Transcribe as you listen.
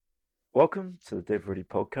Welcome to the Dev Ready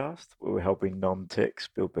podcast, where we're helping non-techs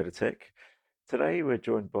build better tech. Today, we're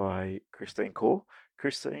joined by Christine Kaur.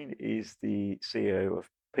 Christine is the CEO of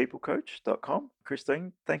PeopleCoach.com.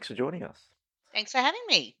 Christine, thanks for joining us. Thanks for having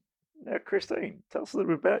me. Now, Christine, tell us a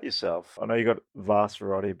little bit about yourself. I know you've got a vast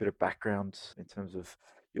variety, a bit of background in terms of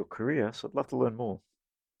your career, so I'd love to learn more.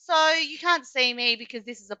 So, you can't see me because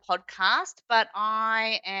this is a podcast, but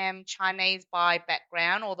I am Chinese by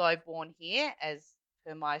background, although born here, as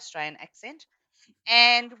per my Australian accent.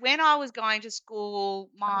 And when I was going to school,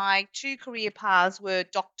 my two career paths were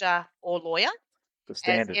doctor or lawyer, The as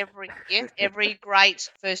standard. every great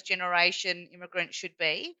first generation immigrant should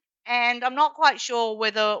be. And I'm not quite sure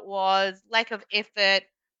whether it was lack of effort,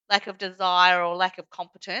 lack of desire, or lack of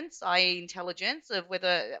competence, i.e., intelligence, of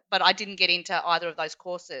whether, but I didn't get into either of those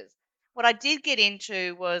courses. What I did get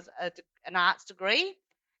into was an arts degree,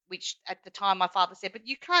 which at the time my father said, "But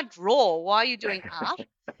you can't draw. Why are you doing art?"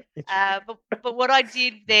 Interesting. But what I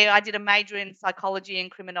did there, I did a major in psychology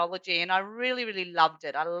and criminology, and I really, really loved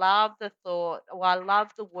it. I love the thought, well, I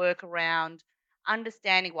love the work around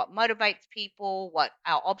understanding what motivates people, what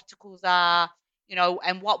our obstacles are,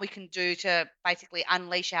 and what we can do to basically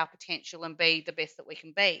unleash our potential and be the best that we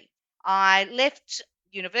can be. I left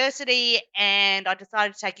university and I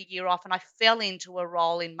decided to take a year off, and I fell into a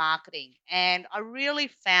role in marketing. And I really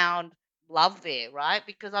found love there, right?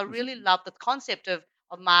 Because I really Mhm. love the concept of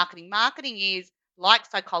marketing. Marketing is like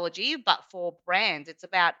psychology, but for brands. It's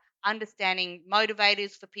about understanding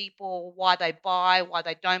motivators for people, why they buy, why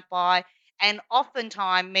they don't buy, and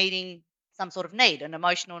oftentimes meeting some sort of need, an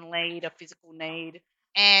emotional need, a physical need.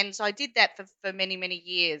 And so I did that for many, many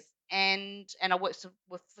years. And I worked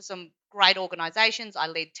for some great organizations. I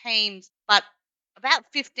led teams. But about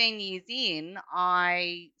 15 years in,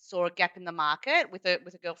 I saw a gap in the market with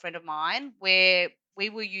a girlfriend of mine where we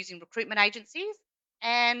were using recruitment agencies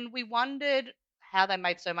and we wondered how they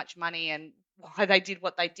made so much money and why they did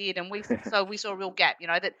what they did. And we saw a real gap,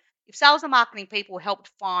 that if sales and marketing people helped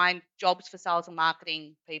find jobs for sales and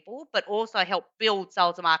marketing people, but also help build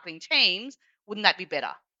sales and marketing teams, wouldn't that be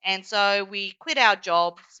better? And so we quit our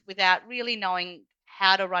jobs without really knowing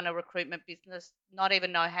how to run a recruitment business, not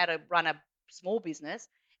even know how to run a small business.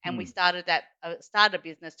 And we Hmm. started a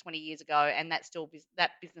business 20 years ago, and that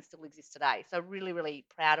business still exists today. So really, really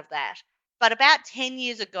proud of that. But about 10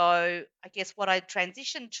 years ago, I guess what I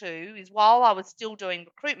transitioned to is while I was still doing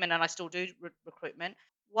recruitment, and I still do recruitment,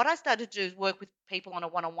 what I started to do is work with people on a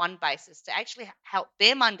one on one basis to actually help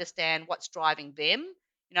them understand what's driving them,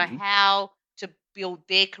 Hmm. how to build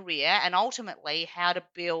their career and ultimately how to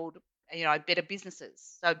build, better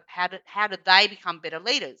businesses. So, how do they become better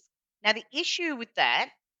leaders? Now, the issue with that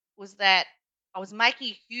was that I was making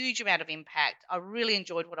a huge amount of impact. I really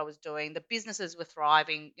enjoyed what I was doing. The businesses were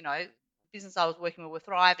thriving, business I was working with were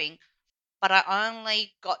thriving, but I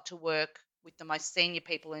only got to work with the most senior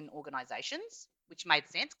people in organizations, which made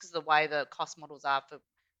sense because of the way the cost models are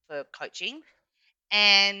for coaching.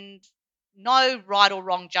 And no right or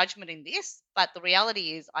wrong judgment in this, but the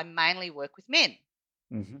reality is I mainly work with men.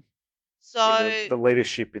 Hmm. Yeah, So, the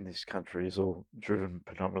leadership in this country is all driven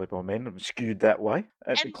predominantly by men and skewed that way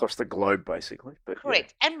and across the globe, basically. But yeah.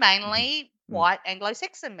 correct, and Hmm. mainly Mm. white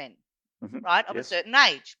Anglo-Saxon men, Hmm. right, of a Yes. certain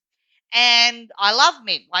age. And I love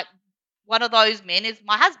men. Like one of those men is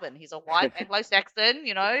my husband. He's a white Anglo-Saxon,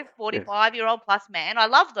 Yes. 45-year-old plus man. I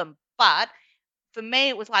love them. But for me,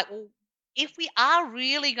 it was like, well, if we are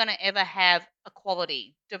really going to ever have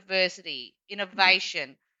equality, diversity, Hmm.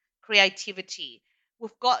 innovation, creativity,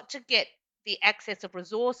 we've got to get the access of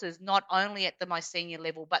resources not only at the most senior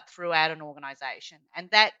level, but throughout an organization. And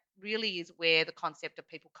that really is where the concept of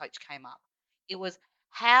People Coach came up. It was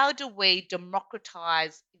how do we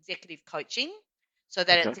democratize executive coaching so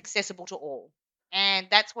that Okay. it's accessible to all? And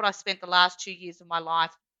that's what I spent the last 2 years of my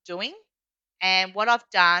life doing. And what I've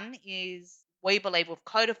done is we believe we've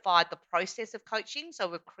codified the process of coaching. So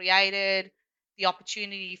we've created the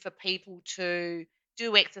opportunity for people to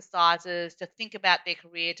do exercises, to think about their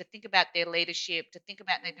career, to think about their leadership, to think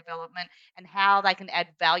about their development and how they can add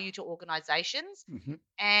value to organizations. Hmm.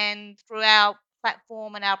 And through our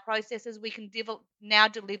platform and our processes, we can now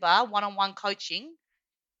deliver one on one coaching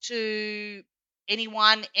to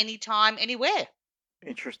anyone, anytime, anywhere.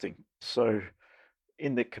 Interesting. So,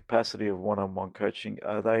 in the capacity of one-on-one coaching,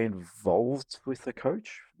 are they involved with the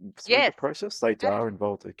coach through the Yes. process? They are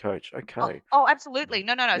involved with the coach. Oh, Okay. oh, Mhm. absolutely.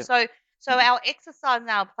 No, no, no. Yeah. So Hmm. our exercise and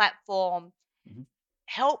our platform Hmm.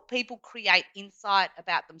 help people create insight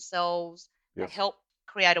about themselves, Yes. help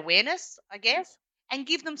create awareness, I guess, and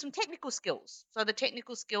give them some technical skills. So the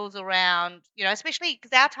technical skills around, especially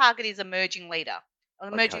because our target is emerging leader.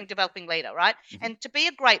 an emerging Okay. and developing leader, right? Hmm. And to be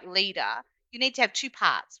a great leader, you need to have two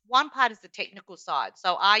parts. One part is the technical side.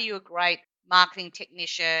 So, are you a great marketing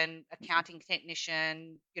technician, Hmm. accounting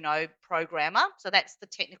technician, programmer? So, that's the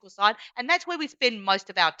technical side. And that's where we spend most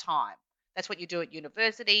of our time. That's what you do at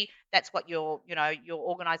university. That's what your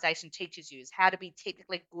organization teaches you is how to be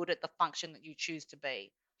technically good at the function that you choose to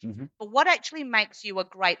be. Hmm. But what actually makes you a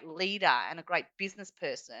great leader and a great business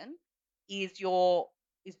person is your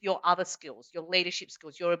other skills, your leadership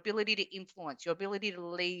skills, your ability to influence, your ability to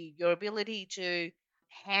lead, your ability to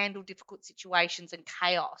handle difficult situations and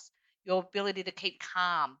chaos, your ability to keep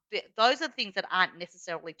calm. Those are things that aren't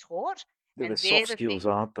necessarily taught, Yeah, they're and soft they're the skills, things,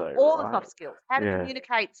 aren't they? all the Right? soft skills, how to Yeah.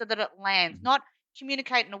 communicate so that it lands, Hmm. not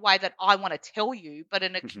communicate in a way that I want to tell you, but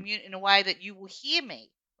Hmm. in a way that you will hear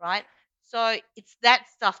me, right? So it's that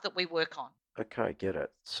stuff that we work on. Okay, get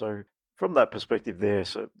it. So from that perspective there,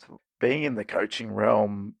 so being in the coaching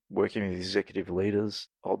realm, working with executive leaders,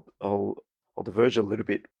 I'll diverge a little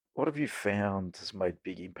bit. What have you found has made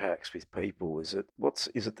big impacts with people? Is it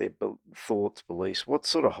their thoughts, beliefs? What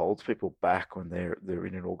sort of holds people back when they're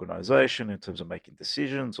in an organization in terms of making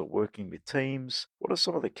decisions or working with teams? What are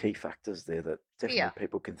some of the key factors there that definitely Fear,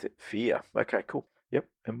 people can fear? Okay, cool. Yep.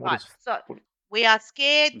 And what right? is So what? we are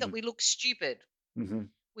scared that Hmm. we look stupid. Hmm.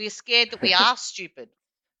 We are scared that we are stupid.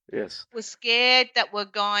 Yes. We're scared that we're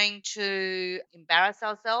going to embarrass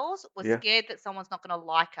ourselves. We're Yeah. scared that someone's not going to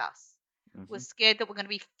like us. We're Hmm. scared that we're going to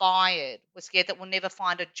be fired. We're scared that we'll never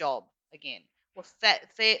find a job again. We're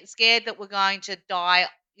scared that we're going to die,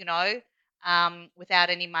 without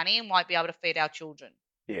any money and won't be able to feed our children.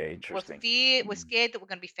 Yeah, interesting. We're Mm. scared that we're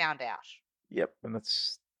going to be found out. Yep, and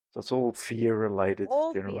that's all fear related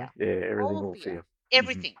All generally. fear, Yeah, everything all all fear, fear. Hmm.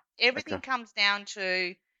 everything. Okay. Everything comes down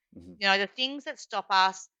to, Hmm. the things that stop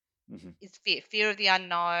us Hmm. is fear of the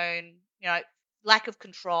unknown, lack of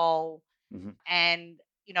control, Hmm. and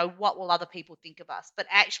what will other people think of us. But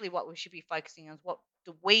actually, what we should be focusing on is what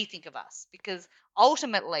do we think of us, because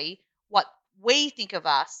ultimately, what we think of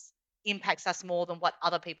us impacts us more than what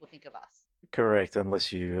other people think of us. Correct,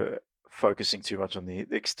 unless you're focusing too much on the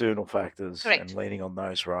external factors and Correct. leaning on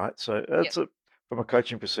those, right? So Yep. from a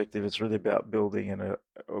coaching perspective, it's really about building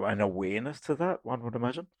an awareness to that, one would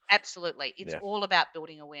imagine. Absolutely. It's Yeah. all about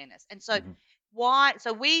building awareness. And so Hmm.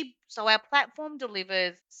 our platform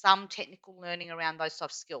delivers some technical learning around those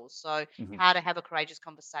soft skills. So Hmm. how to have a courageous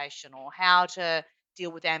conversation, or how to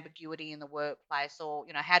deal with ambiguity in the workplace, or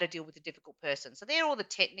how to deal with a difficult person. So they're all the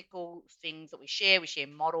technical things that we share. We share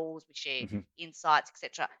models, we share Hmm. insights,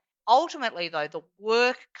 etc. Ultimately though, the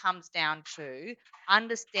work comes down to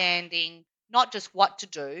understanding not just what to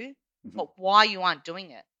do, Hmm. but why you aren't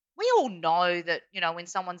doing it. We all know that, when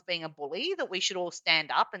someone's being a bully, that we should all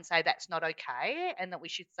stand up and say that's not okay, and that we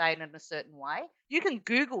should say it in a certain way. You can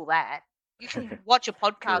Google that. You can watch a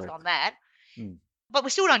podcast Correct. on that, Mm. but we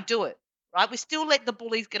still don't do it, right? We still let the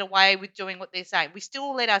bullies get away with doing what they're saying. We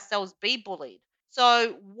still let ourselves be bullied.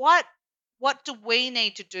 So what do we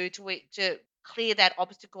need to do to clear that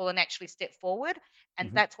obstacle and actually step forward? And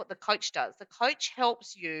Hmm. that's what the coach does. The coach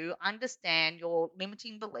helps you understand your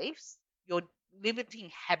limiting beliefs, your limiting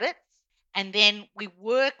habits, and then we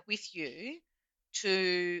work with you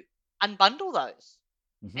to unbundle those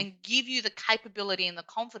Hmm. and give you the capability and the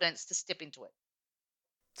confidence to step into it.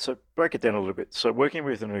 So break it down a little bit. So working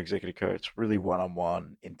with an executive coach, really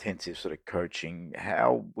one-on-one, intensive sort of coaching,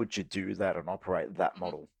 how would you do that and operate that Mhm.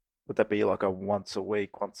 model? Would that be like a once a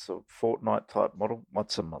week, once a fortnight type model,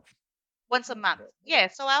 once a month? Once a month. Yeah.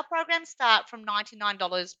 So our programs start from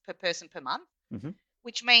 $99 per person per month, Hmm.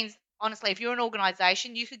 which means, honestly, if you're an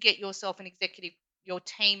organization, you could get yourself an executive, your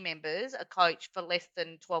team members, a coach for less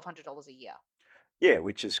than $1,200 a year. Yeah,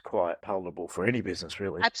 which is quite palatable for any business,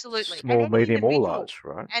 really. Absolutely. And Small, any medium, or individual. large,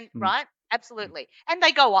 right? And Mm. right? Absolutely. And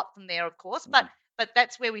they go up from there, of course, but Hmm.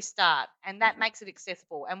 that's where we start. And that Hmm. makes it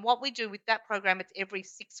accessible. And what we do with that program, it's every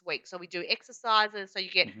 6 weeks. So we do exercises. So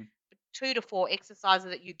you get Hmm. 2 to 4 exercises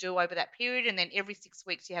that you do over that period. And then every 6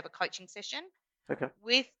 weeks you have a coaching session Okay.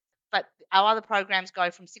 with, but our other programs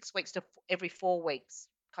go from 6 weeks to every 4 weeks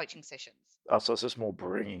coaching sessions. So it's just more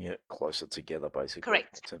bringing it closer together, basically, in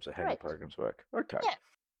Correct. terms of how your Correct. programs work. Okay. Yeah.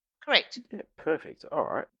 Correct. Yeah, perfect. All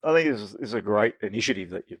right. I think this is a great initiative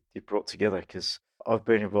that you've brought together because I've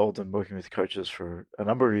been involved in working with coaches for a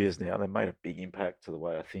number of years now. They made a big impact to the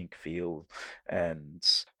way I think, feel, and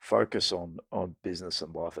focus on business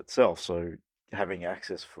and life itself. So having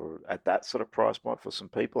access for at that sort of price point for some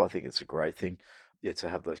people, I think it's a great thing. Yeah, to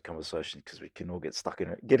have those conversations because we can all get stuck in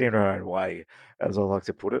it, get in our own way, as I like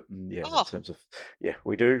to put it. And yeah, in Oh, terms of yeah,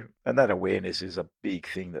 we do, and that awareness is a big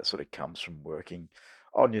thing that sort of comes from working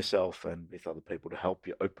on yourself and with other people to help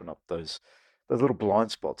you open up those little blind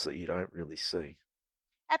spots that you don't really see.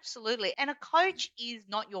 Absolutely. And a coach is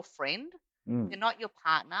not your friend. Mm, They're not your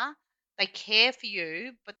partner. They care for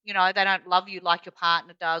you, but they don't love you like your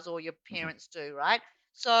partner does or your mhm, parents do, right?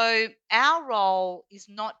 So our role is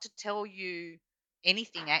not to tell you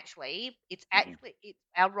anything actually. It's mhm, actually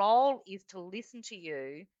our role is to listen to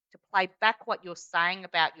you, to play back what you're saying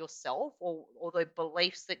about yourself or the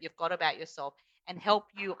beliefs that you've got about yourself and mhm. help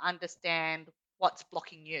you understand what's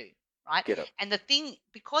blocking you, right? Get it. And the thing,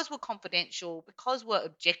 because we're confidential, because we're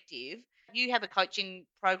objective, you have a coaching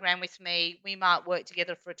program with me. We might work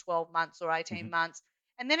together for 12 months or 18 Mhm, months.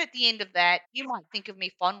 And then at the end of that, you might think of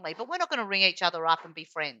me fondly, but we're not going to ring each other up and be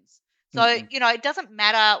friends. So, mm-mm. it doesn't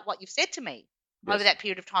matter what you've said to me over Yes, that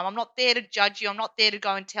period of time. I'm not there to judge you. I'm not there to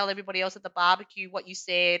go and tell everybody else at the barbecue what you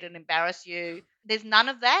said and embarrass you. There's none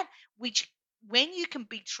of that, which when you can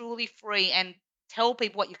be truly free and tell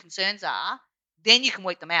people what your concerns are, then you can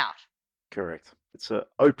work them out. correct. It's an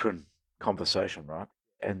open conversation, right?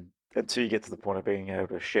 And until you get to the point of being able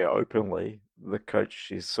to share openly, the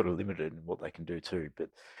coach is sort of limited in what they can do too. But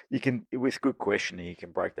you can, with good questioning, you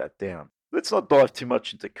can break that down. Let's not dive too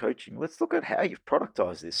much into coaching. Let's look at how you've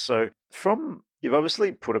productized this. So, you've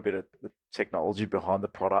obviously put a bit of the technology behind the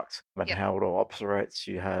product and Yep. how it all operates.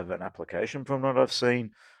 You have an application from what I've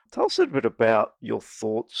seen. Tell us a bit about your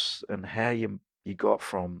thoughts and how you got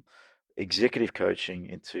from executive coaching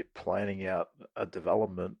into planning out a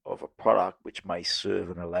development of a product which may serve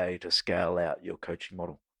and allow you to scale out your coaching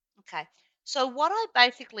model. Okay. So what I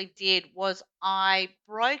basically did was I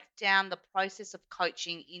broke down the process of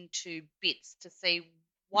coaching into bits to see Mhm,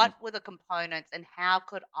 what were the components and how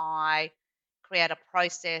could I create a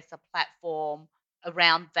process, a platform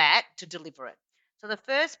around that to deliver it. So the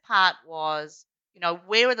first part was,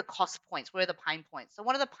 where are the cost points? Where are the pain points? So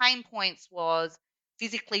one of the pain points was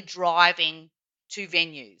physically driving to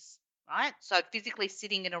venues, right? So physically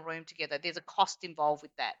sitting in a room together. There's a cost involved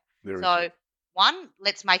with that. there is, yeah. So one,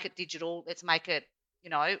 let's make it digital. Let's make it,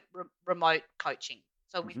 remote coaching.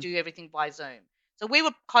 So we Mhm, do everything by Zoom. So we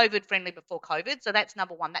were COVID friendly before COVID. So that's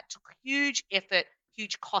number one. That took huge effort,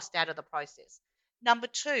 huge cost out of the process. Number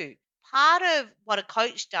two, part of what a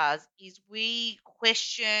coach does is we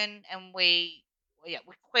question and we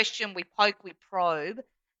question, we poke, we probe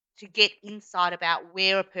to get insight about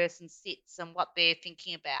where a person sits and what they're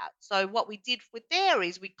thinking about. So what we did with there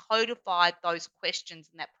is we codified those questions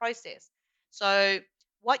in that process. So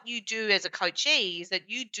what you do as a coachee is that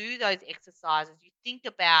you do those exercises. You think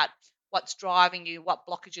about what's driving you, what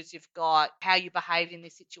blockages you've got, how you behaved in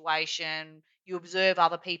this situation. You observe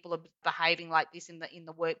other people behaving like this in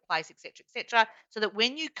the workplace, etc., etc. So that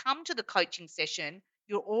when you come to the coaching session,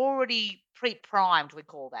 you're already pre-primed. We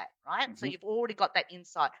call that, right? So mhm. you've already got that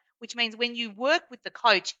insight, which means when you work with the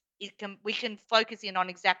coach, we can focus in on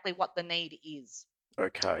exactly what the need is,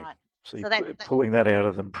 Okay. right? So you're So that pulling that out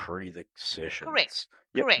of them pre the session. correct,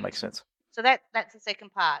 Yep, makes correct. sense. So that's the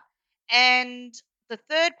second part. And the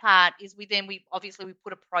third part is we obviously we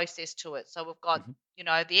put a process to it. So we've got,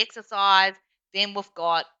 Mhm, the exercise, then we've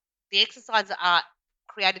got the exercises are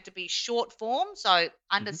created to be short form, so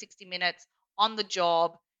under mhm. 60 minutes on the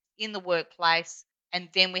job, in the workplace, and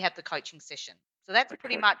then we have the coaching session. So that's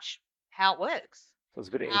pretty Okay. much how it works. So there's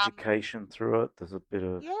a bit of Um, education through it. There's a bit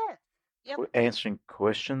of yeah. Yep. answering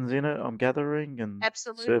questions in it, I'm gathering, and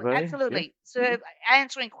Absolutely, survey. Yeah. absolutely. So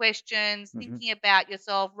answering questions, Mhm, thinking about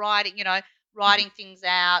yourself, writing, mhm, writing things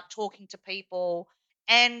out, talking to people.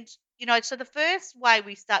 And, so the first way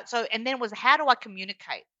we start, so, and then was how do I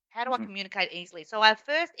communicate? How do I mhm. communicate easily? So our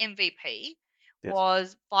first MVP Yes.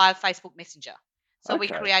 was via Facebook Messenger. So we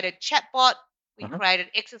Okay. created chatbot, we Uh-huh. created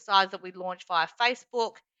exercise that we launched via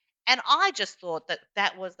Facebook. And I just thought that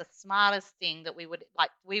that was the smartest thing that we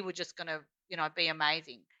were just going to, be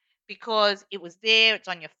amazing because it was there, it's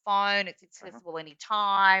on your phone, it's Uh-huh. accessible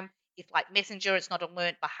anytime. It's like Messenger, it's not a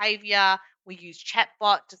learnt behavior. We use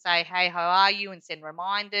chatbot to say, hey, how are you? And send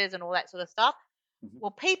reminders and all that sort of stuff. Mhm.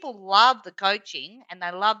 Well, people love the coaching and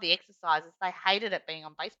they love the exercises. They hated it being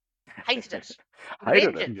on Facebook. Hated it. Hated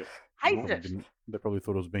it. Revenge. Yeah. Hated Probably it. didn't. They probably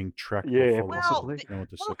thought it was being tracked or Yeah, followed. Well, possibly. You know,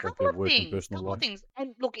 to well, a separate couple their of work and things, personal life.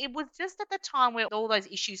 and look, it was just at the time where all those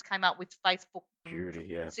issues came up with Facebook Security,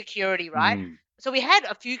 yeah. security, right? Mm. So we had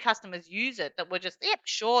a few customers use it that were just, yep,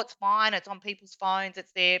 sure, it's fine, it's on people's phones,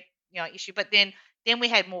 it's their issue. But then we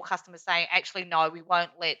had more customers saying, actually, no, we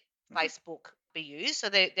won't let Mhm. Facebook be used. So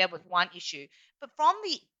there was one issue. But from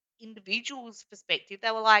the individual's perspective,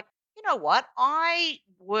 they were like, you know what? I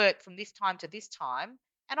work from this time to this time,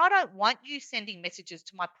 and I don't want you sending messages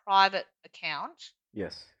to my private account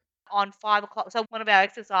Yes. on 5 o'clock. So one of our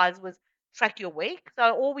exercises was track your week.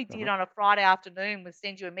 So all we did Uh-huh. on a Friday afternoon was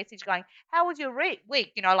send you a message going, "How was your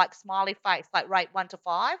week?" Like smiley face, like rate 1 to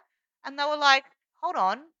 5. And they were like, "Hold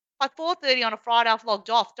on, by 4:30 on a Friday, I've logged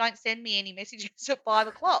off. Don't send me any messages at 5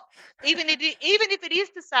 o'clock, even if it is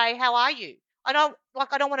to say, how are you? I don't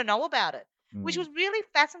want to know about it." Which Mm. was really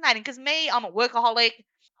fascinating because I'm a workaholic.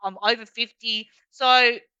 I'm over 50,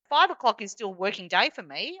 so 5 o'clock is still working day for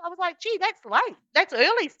me. I was like, gee, that's late. That's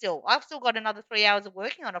early still. I've still got another 3 hours of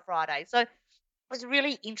working on a Friday. So it was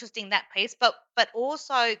really interesting, that piece, but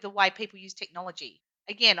also the way people use technology.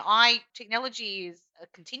 Again, technology is a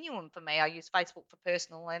continuum for me. I use Facebook for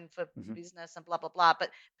personal and for Mhm. business and blah blah blah.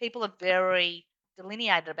 But people are very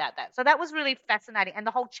delineated about that. So that was really fascinating. And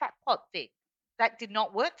the whole chatbot thing, that did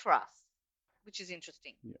not work for us, which is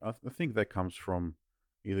interesting. Yeah, I think that comes from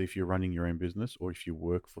either if you're running your own business or if you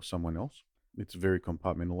work for someone else. It's very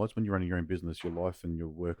compartmentalized. When you're running your own business, your life and your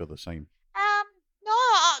work are the same. No,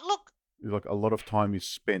 look, Like a lot of time is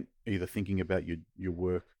spent either thinking about your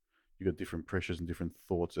work. You got different pressures and different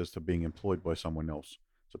thoughts as to being employed by someone else.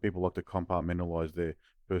 So people like to compartmentalize their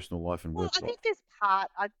personal life and well, work life.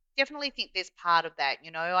 I definitely think there's part of that.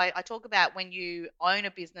 I talk about when you own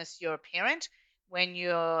a business, you're a parent. When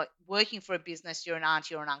you're working for a business, you're an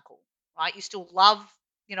auntie or an uncle, right? You still love,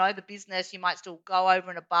 the business. You might still go over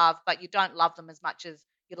and above, but you don't love them as much as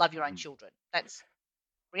you love your own Mm. children. That's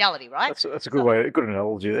reality, right? That's a So, good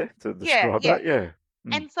analogy there to yeah, describe yeah. that. Yeah.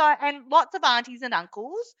 Mm. And lots of aunties and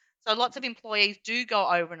uncles, so lots of employees do go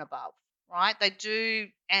over and above, right? They do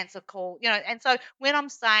answer call, and so when I'm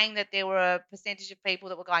saying that there were a percentage of people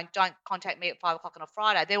that were going, don't contact me at 5 o'clock on a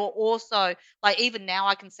Friday, there were also, like, even now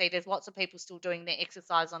I can see there's lots of people still doing their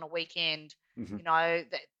exercise on a weekend, Mhm.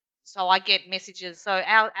 that, so I get messages. So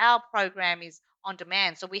our program is on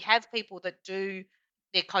demand. So we have people that do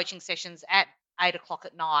their coaching sessions at 8 o'clock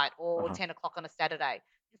at night or Uh-huh. 10 o'clock on a Saturday.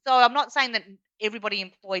 So I'm not saying that everybody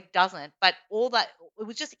employed doesn't, but all that, it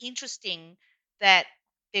was just interesting that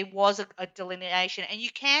there was a delineation. And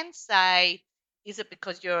you can say, is it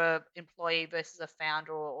because you're an employee versus a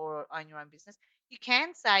founder or own your own business? You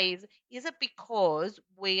can say, is it because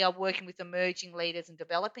we are working with emerging leaders and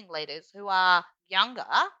developing leaders who are younger,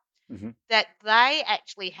 Mhm. that they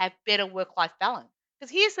actually have better work-life balance?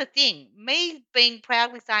 Because here's the thing, me being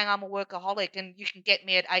proudly saying I'm a workaholic and you can get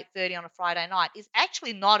me at 8:30 on a Friday night is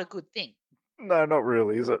actually not a good thing, No, not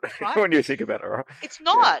really, is it? right? When you think about it, right? It's Yeah.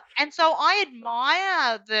 not. And so I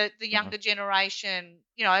admire the Uh-huh. younger generation,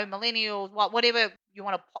 millennials, whatever you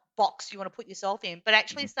want to box you want to put yourself in, but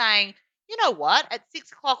actually Mhm. saying, you know what, at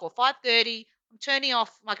 6 o'clock or 5:30, I'm turning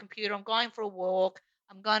off my computer, I'm going for a walk,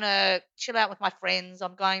 I'm going to chill out with my friends,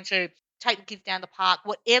 I'm going to take the kids down the park,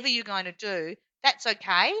 whatever you're going to do, that's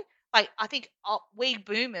okay. Like, I think we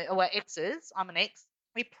boomers or X's, I'm an X,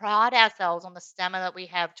 we pride ourselves on the stamina that we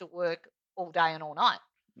have to work all day and all night,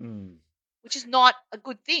 Mm. which is not a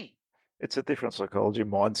good thing. It's a different psychology,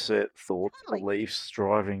 mindset, thoughts, Totally. beliefs,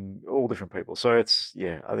 driving, all different people. So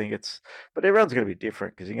yeah, I think but everyone's going to be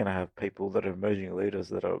different because you're going to have people that are emerging leaders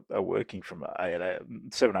that are working from 7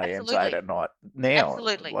 a.m. to 8 Absolutely. at night now.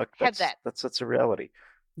 Absolutely. Like Have that. that's a reality.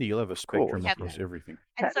 Yeah, you'll have a Of spectrum course, Have yeah. across that. everything.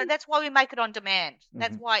 And How so do that's why we make it on demand.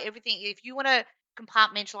 That's Mhm. why everything, if you want to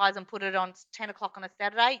compartmentalize and put it on 10 o'clock on a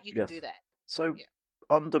Saturday, you can Yes. do that. So Yeah.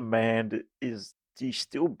 on demand do you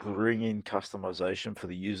still bring in customization for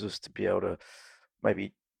the users to be able to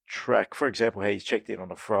maybe track, for example, hey, you checked in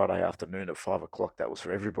on a Friday afternoon at 5 o'clock. That was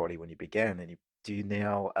for everybody when you began. And do you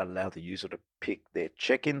now allow the user to pick their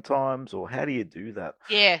check-in times, or how do you do that?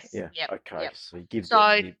 Yes. Yeah. Yep. Okay. Yep. So you give them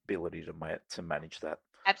So the ability to manage that.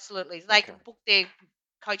 absolutely. They Okay. can book their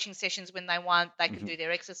coaching sessions when they want. They can hmm do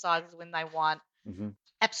their exercises when they want. hmm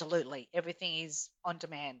Absolutely. Everything is on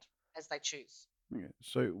demand as they choose. Yeah.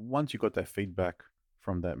 So once you got that feedback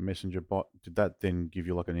from that messenger bot, did that then give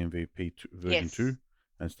you like an MVP version Yes. 2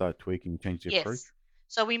 and start tweaking, change the approach? Yes.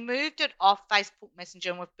 So we moved it off Facebook Messenger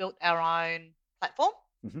and we've built our own platform.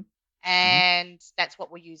 hmm Hmm. And that's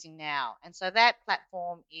what we're using now. And so that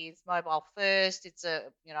platform is mobile first. It's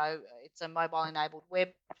a mobile enabled web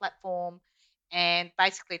platform. And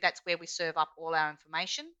basically that's where we serve up all our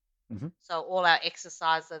information. hmm So all our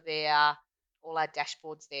exercises are there, all our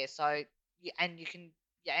dashboards there. So and you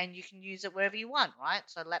can use it wherever you want, right?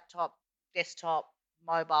 So laptop, desktop,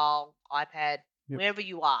 mobile, iPad, Yep. wherever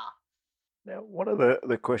you are. Now, one of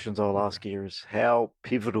the questions I'll ask here is how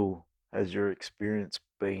pivotal has your experience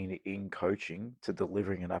been in coaching to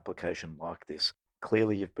delivering an application like this?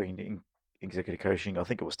 Clearly, you've been in executive coaching, I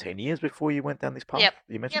think it was 10 years before you went down this path, Yep.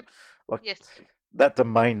 you mentioned. Yep. Like Yes. that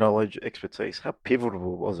domain knowledge, expertise, how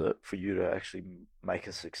pivotal was it for you to actually make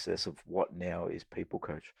a success of what now is People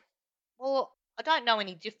Coach? Well, I don't know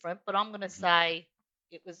any different, but I'm going to Mhm. say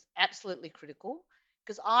it was absolutely critical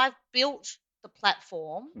because I've built the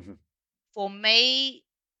platform Mhm. for me.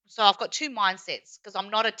 So I've got two mindsets because I'm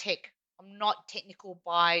not technical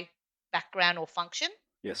by background or function,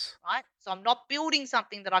 Yes. right? So I'm not building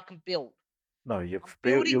something that I can build. No, I'm you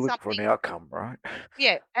building look for an something. outcome, right?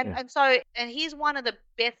 Yeah, Yeah. and here's one of the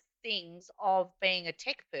best things of being a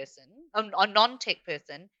tech person, a non-tech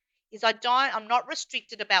person, is I'm not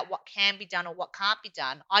restricted about what can be done or what can't be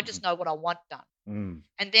done. I Mhm. just know what I want done. Mm.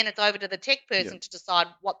 And then it's over to the tech Yeah. person to decide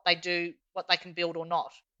what they do, what they can build or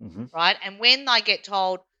not, Mhm. right? And when I get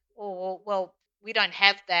told, "Oh, well, we don't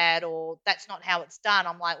have that," or "That's not how it's done,"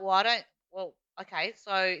 I'm like, "Well, I don't. Well, okay,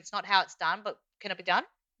 so it's not how it's done, but can it be done?"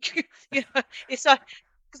 you know, it's so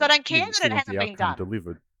because I don't Yeah, care you that still it want the hasn't been outcome done,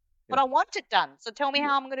 delivered. but Yeah. I want it done. So tell me Yeah.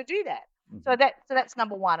 how I'm going to do that. Mhm. So that's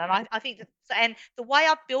number one. And I think that, and the way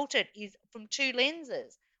I've built it is from two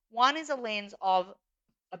lenses. One is a lens of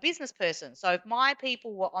a business person. So if my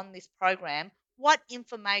people were on this program, what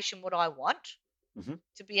information would I want Mhm.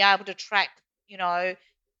 to be able to track,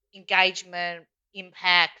 engagement,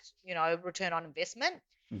 impact, return on investment?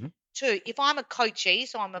 Mhm. Two, if I'm a coachee,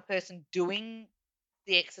 so I'm a person doing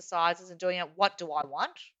the exercises and doing it, what do I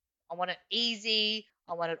want? I want it easy.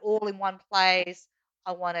 I want it all in one place.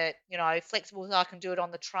 I want it, flexible so I can do it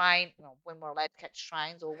on the train, when we're allowed to catch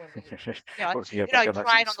trains or when we, Well, yeah, back on those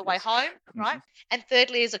train on things. the way Yes. home, right? Mhm. And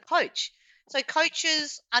thirdly, as a coach. So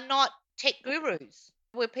coaches are not tech gurus.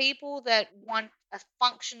 We're people that want a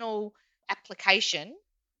functional application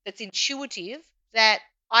that's intuitive that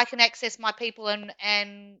I can access my people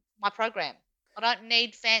and my program. I don't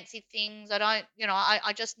need fancy things. I don't,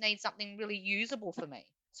 I just need something really usable for me.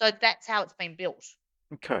 So that's how it's been built.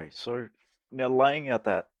 Okay, so now laying out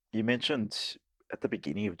that you mentioned at the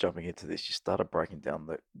beginning of jumping into this, you started breaking down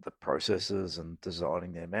the processes and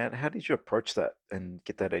designing them out. How did you approach that and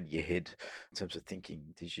get that in your head in terms of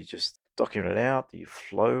thinking? Did you just document it out? Do you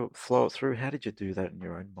flow it through? How did you do that in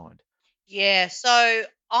your own mind? Yeah. So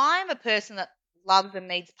I'm a person that loves and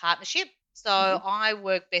needs partnership. So Hmm. I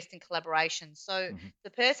work best in collaboration. So Hmm. the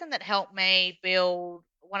person that helped me build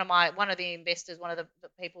one of the investors, one of the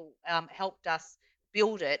people helped us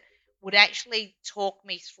build it, would actually talk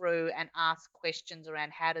me through and ask questions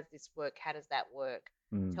around how does this work? How does that work?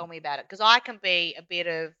 Tell Mm. me about it. Because I can be a bit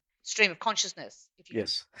of stream of consciousness, if you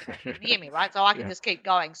Yes. can hear me, right? So I can Yeah. just keep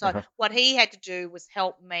going. So Uh-huh. what he had to do was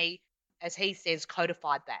help me, as he says,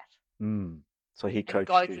 codify that Mm. So he and coached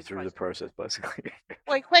go you through the through the process. process, basically.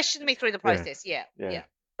 Well, he questioned me through the Yeah. process. Yeah, Yeah. yeah,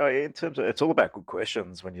 Oh, in terms of it's all about good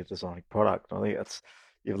questions when you're designing product. I think that's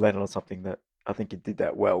you've landed on something that I think you did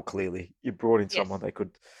that well, clearly. You brought in someone yes, that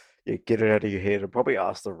could get it out of your head and probably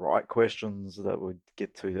ask the right questions that would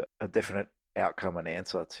get to a definite outcome and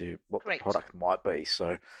answer to what the correct. product might be.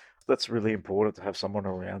 So that's really important to have someone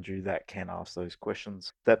around you that can ask those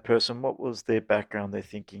questions. That person, what was their background, their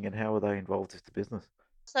thinking, and how were they involved with the business?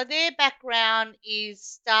 So their background is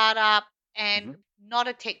startup Hmm. and not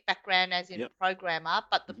a tech background as in Yep. programmer,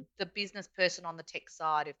 but Hmm. the business person on the tech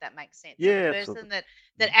side, if that makes sense. So the Yeah, person absolutely.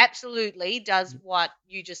 that Mhm. absolutely does Mhm. what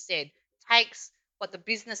you just said, takes what the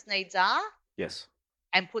business needs are Yes.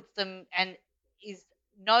 and puts them and is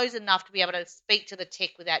knows enough to be able to speak to the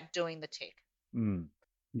tech without doing the tech. Mm.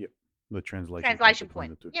 Yep. The translation point Translation between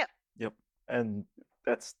point. the two. Yep. Yep. And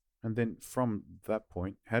that's And then from that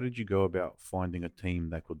point, how did you go about finding a team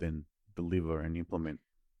that could then deliver and implement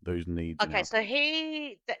those needs and Okay, so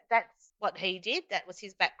outcomes? that's what he did. That was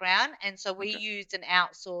his background, and so we okay. used an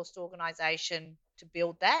outsourced organization to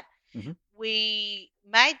build that. Hmm. We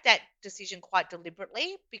made that decision quite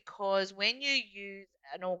deliberately because when you use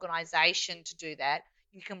an organization to do that,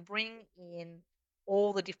 you can bring in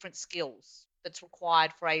all the different skills that's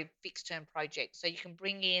required for a fixed term project. So you can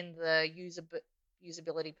bring in the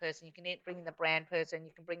usability person, you can bring in the brand person,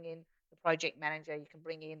 you can bring in the project manager, you can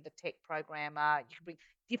bring in the tech programmer, you can bring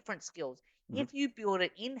different skills. Hmm. If you build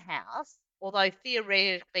it in house, although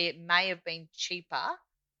theoretically it may have been cheaper,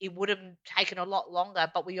 it would have taken a lot longer,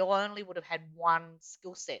 but we only would have had one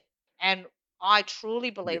skill set. And I truly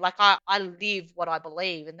believe, Yep. like I live what I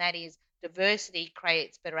believe, and that is diversity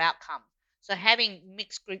creates better outcomes. So having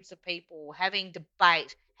mixed groups of people, having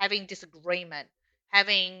debate, having disagreement,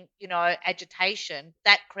 having, agitation,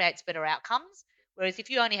 that creates better outcomes. Whereas if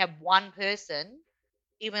you only have one person,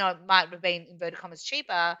 even though it might have been inverted commas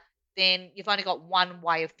cheaper, then you've only got one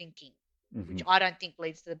way of thinking, which Hmm. I don't think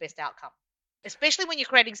leads to the best outcome, especially when you're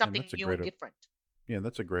creating And something new and different.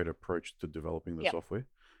 that's a great approach to developing the Yep, software.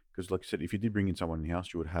 Because, like I said, if you did bring in someone in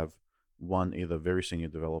house, you would have one either very senior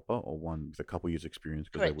developer or one with a couple years experience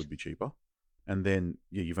because they correct. would be cheaper. And then,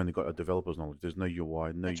 yeah, you've only got a developer's knowledge. There's no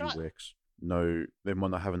UI, no That's right. UX, they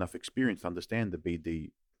might not have enough experience to understand the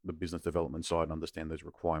BD, the business development side, and understand those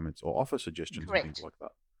requirements or offer suggestions and things Correct. like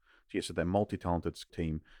that. So yeah, so that multi-talented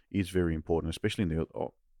team is very important, especially in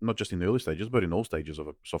not just in the early stages, but in all stages of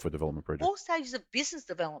a software development project. All stages of business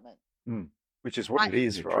development, Which is what right? it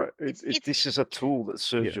is, Yeah, true. right? It's This is a tool that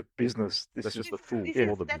serves Yeah, your business. This that's is just a tool this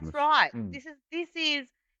for is the that's business. right. Mm. This is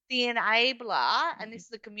the enabler, and this is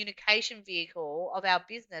the communication vehicle of our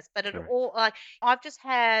business. But it correct. all like I've just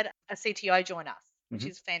had a CTO join us, which Mhm.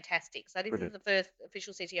 is fantastic. So this is Brilliant. the first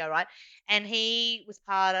official CTO, right? And he was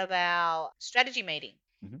part of our strategy meeting.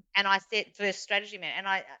 Mhm. And I said, first strategy meeting, and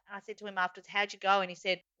I said to him afterwards, how'd you go? And he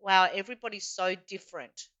said, wow, everybody's so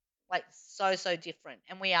different, like so different,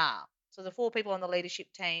 and we are. So the 4 people on the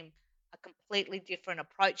leadership team are completely different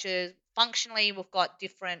approaches. Functionally, we've got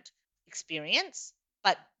different experience,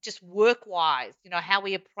 but just work-wise, how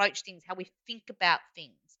we approach things, how we think about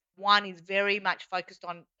things. One is very much focused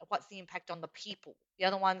on what's the impact on the people. The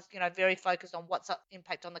other one's, very focused on what's the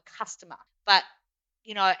impact on the customer. But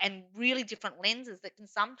and really different lenses that can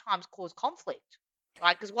sometimes cause conflict,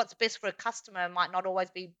 right? Because what's best for a customer might not always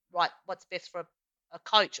be right. What's best for a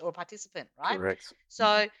coach or a participant, right? Correct. Mhm.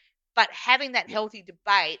 So, but having that healthy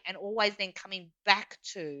debate and always then coming back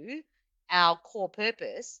to our core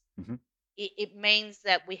purpose, Mhm. it means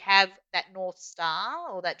that we have that North Star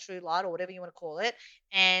or that true light or whatever you want to call it,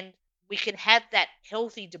 and we can have that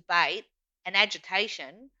healthy debate and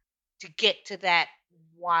agitation to get to that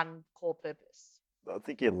one core purpose. I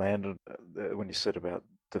think you landed when you said about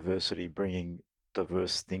diversity, bringing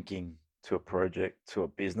diverse thinking to a project, to a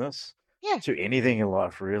business, Yeah. to anything in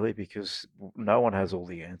life, really, because no one has all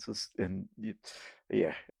the answers. And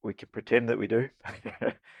yeah, we can pretend that we do.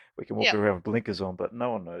 We can walk Yeah. around with blinkers on, but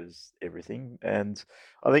no one knows everything. And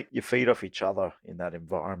I think you feed off each other in that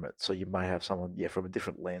environment. So you may have someone, from a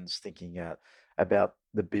different lens thinking about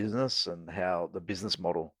the business and how the business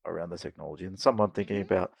model around the technology, and someone thinking Mhm.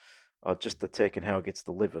 about just the tech and how it gets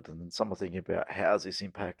delivered. And then someone thinking about how's this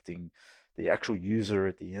impacting the actual user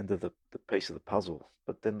at the end of the piece of the puzzle.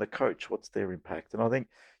 But then the coach, what's their impact? And I think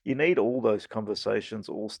you need all those conversations,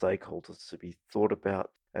 all stakeholders to be thought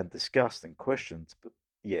about and discussed and questioned. But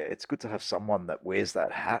yeah, it's good to have someone that wears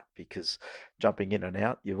that hat, because jumping in and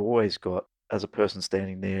out, you've always got, as a person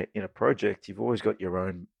standing there in a project, you've always got your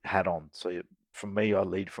own hat on. So for me, I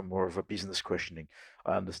lead from more of a business questioning.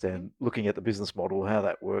 I Mhm. understand looking at the business model, how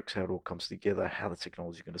that works, how it all comes together, how the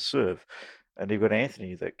technology is going to serve. And you've got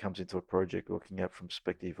Anthony that comes into a project looking at from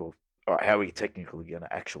perspective of, all right, how are we technically going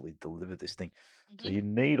to actually deliver this thing? So Mhm. you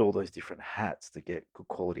need all those different hats to get good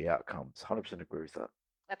quality outcomes. 100% agree with that.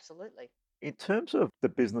 Absolutely. In terms of the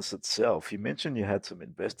business itself, you mentioned you had some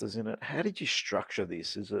investors in it. How did you structure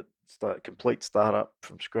this? Is it complete startup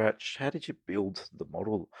from scratch? How did you build the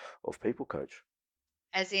model of People Coach?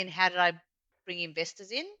 As in, how did I bring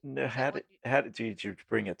investors in? No, Is that what you? did you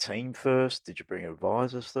bring a team first? Did you bring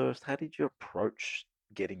advisors first? How did you approach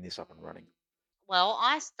getting this up and running? Well,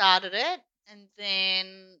 I started it, and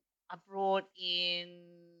then I brought in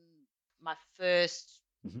my first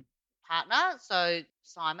Mhm. partner. So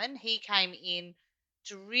Simon, he came in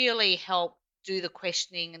to really help do the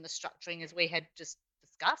questioning and the structuring as we had just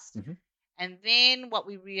discussed. Mhm. And then what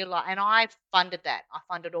we realized, and I funded that. I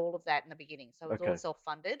funded all of that in the beginning. So it was all Okay.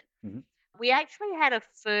 self-funded. Mhm. We actually had a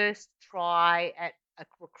first try at a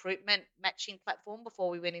recruitment matching platform before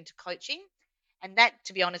we went into coaching. And that,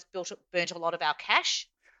 to be honest, burnt a lot of our cash.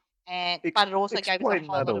 Ex But it also gave us a Explain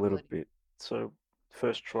whole that a lot of little learning. bit. So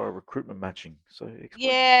first try recruitment matching. So explain that.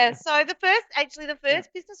 Yeah, Yeah. so the Yeah.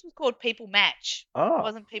 first business was called People Match. It Ah,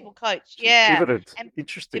 wasn't People Coach. so you Yeah. pivoted. And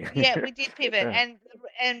Interesting. yeah, we did pivot. Yeah.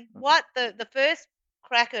 And what the first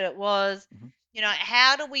crack at it was, Mhm.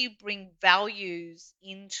 how do we bring values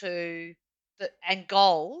into and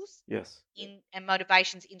goals Yes. and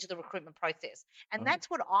motivations into the recruitment process. And Oh. that's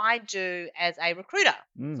what I do as a recruiter.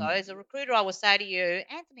 So Mm. as a recruiter, I will say to you,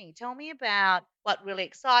 Anthony, tell me about what really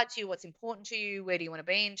excites you, what's important to you, where do you want to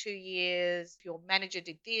be in 2 years? If your manager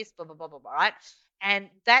did this, blah, blah, blah, blah, blah, right?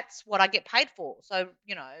 And that's what I get paid for. So,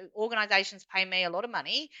 organizations pay me a lot of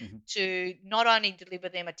money Mhm. to not only deliver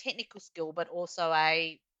them a technical skill, but also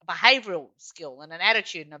a behavioral skill and an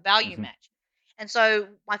attitude and a value Mhm. match. And so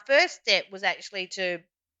my first step was actually to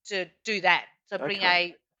do that. So bring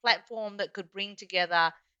Okay. a platform that could bring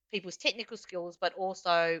together people's technical skills, but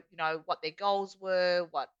also, what their goals were,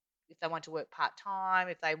 what if they want to work part time,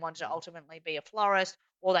 if they wanted to ultimately be a florist,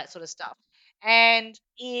 all that sort of stuff. And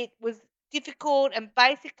it was difficult. And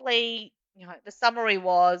basically, the summary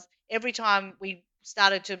was every time we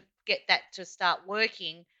started to get that to start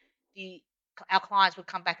working, the our clients would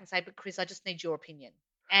come back and say, "But Chris, I just need your opinion."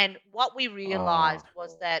 And what we Ah. realized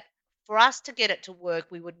was that for us to get it to work,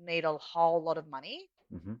 we would need a whole lot of money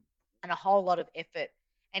Hmm. and a whole lot of effort.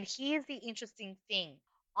 And here's the interesting thing.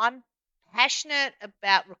 I'm passionate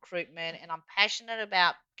about recruitment and I'm passionate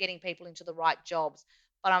about getting people into the right jobs,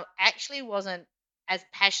 but I actually wasn't as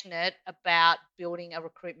passionate about building a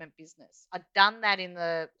recruitment business. I'd done that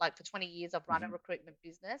for 20 years, I've run a Hmm. recruitment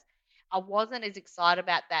business. I wasn't as excited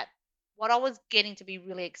about that. What I was getting to be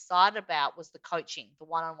really excited about was the coaching, the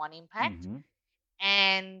one-on-one impact. Hmm.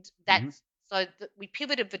 And Hmm. we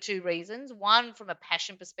pivoted for two reasons. One, from a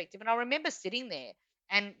passion perspective, and I remember sitting there,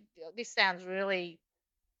 and this sounds really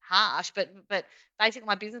harsh, but basically,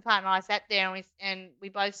 my business partner and I sat there, and we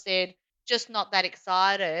both said, just not that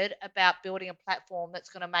excited about building a platform that's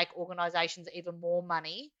going to make organizations even more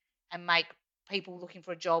money and make people looking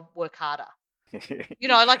for a job work harder.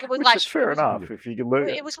 Like it was Which like is fair Yeah. enough. If you can learn,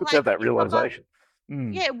 it it's was good to have like that it's not realization.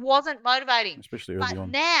 Mm. yeah, it wasn't motivating. Especially early But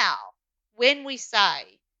on. now, when we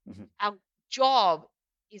say Mhm. our job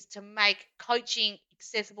is to make coaching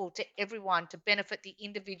accessible to everyone to benefit the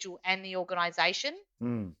individual and the organization,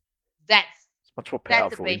 Mm. that's It's much more that's a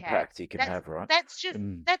powerful BHAG. impact you can That's have, right? that's just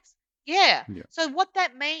Mm. that's yeah. Yeah. So what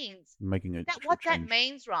that means, Making an actual what that change.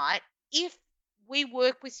 means, right? If we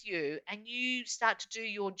work with you and you start to do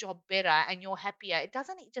your job better and you're happier, it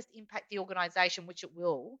doesn't just impact the organization, which it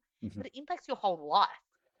will, Mhm. but it impacts your whole life.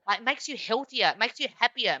 Like it makes you healthier, it makes you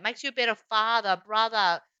happier, it makes you a better father,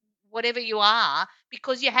 brother, whatever you are,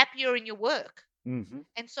 because you're happier in your work. Mhm.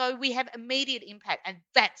 And so we have immediate impact, and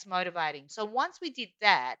that's motivating. So once we did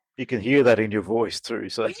that, You can hear that in your voice too.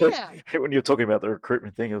 So yeah, when you're talking about the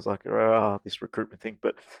recruitment thing, it was like, this recruitment thing.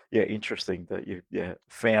 But yeah, interesting that you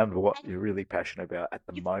found what and you're really passionate about at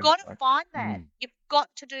the you've moment, got to right? find that. Mm. You've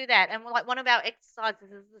got to do that. And like one of our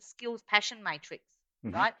exercises is the skills passion matrix,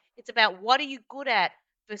 Mhm. right? It's about what are you good at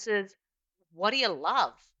versus what do you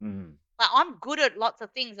love? Mm. Like I'm good at lots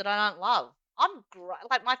of things that I don't love. I'm great.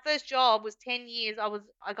 Like my first job was 10 years.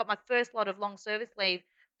 I got my first lot of long service leave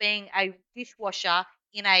being a dishwasher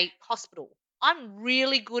in a hospital. I'm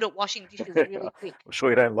really good at washing dishes really quick. I'm sure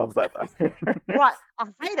you don't love that though. Right. I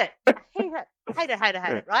hate it. I hate it. Hate it, hate it, hate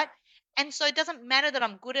Yeah. it, right? And so it doesn't matter that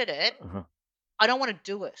I'm good at it. Uh-huh. I don't want to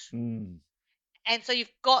do it. Mm. And so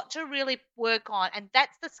you've got to really work on, and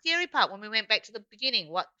that's the scary part when we went back to the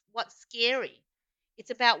beginning. What's scary? It's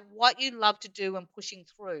about what you love to do and pushing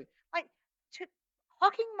through. Like to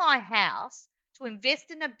hocking my house to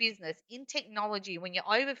invest in a business in technology when you're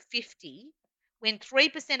over 50, when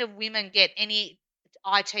 3% of women get any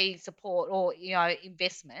IT support or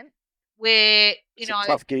investment, where It's a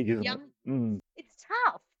tough gig, isn't it? young Mm. it's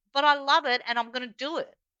tough, but I love it and I'm going to do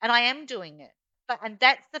it. And I am doing it. And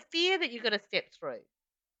that's the fear that you've got to step through.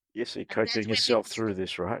 Yes, you're And that's coaching where people yourself through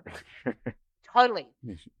this, right? totally.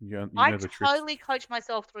 Yes, you I know the tricks. totally coach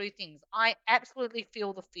myself through things. I absolutely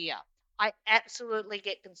feel the fear. I absolutely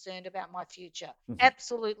get concerned about my future. Mhm.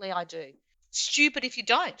 Absolutely, I do. Stupid if you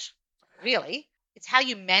don't, really. It's how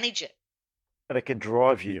you manage it. And it can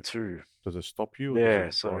drive you Yeah. too. Does it stop you? Or does Yeah,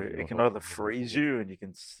 it so drive you it can or either moving freeze forward? you and you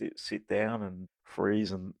can sit down and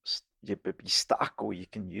freeze and be stuck, or you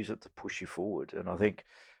can use it to push you forward. And I think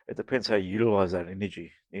it depends how you utilize that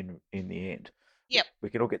energy in the end. Yep. We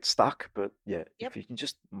can all get stuck, but yeah, Yep. if you can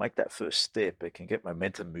just make that first step, it can get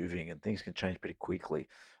momentum moving and things can change pretty quickly.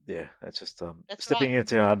 Yeah, that's just That's right. stepping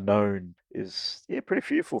into the unknown is pretty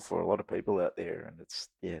fearful for a lot of people out there, and it's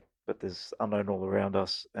but there's unknown all around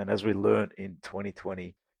us. And as we learned in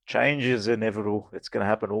 2020, change is inevitable. It's going to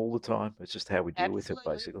happen all the time. It's just how we deal with it,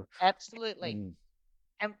 Absolutely. basically. Absolutely. Mm.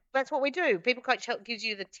 And that's what we do. People Coach help gives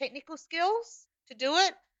you the technical skills to do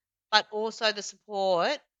it, but also the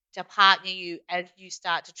support to partner you as you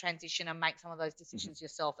start to transition and make some of those decisions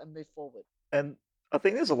yourself and move forward. And I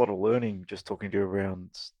think there's a lot of learning just talking to you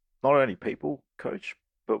around not only people coach,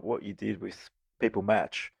 but what you did with people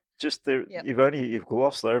match. Just there, Yep. you've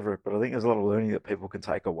glossed over it, but I think there's a lot of learning that people can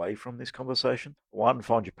take away from this conversation. One,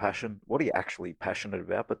 find your passion. What are you actually passionate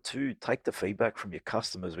about? But two, take the feedback from your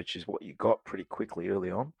customers, which is what you got pretty quickly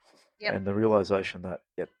early on, Yep. and the realization that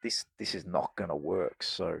this is not going to work.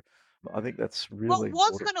 So I think that's What really was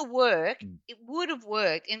important. going to work, Mm. it would have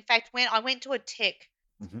worked. In fact, when I went to a tech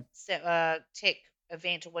Mhm. tech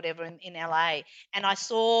event or whatever in LA, and I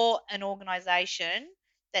saw an organization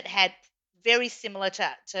that had very similar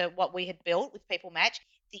to what we had built with People Match.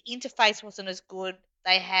 The interface wasn't as good.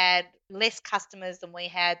 They had less customers than we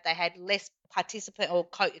had. They had less participant or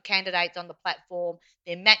candidates on the platform.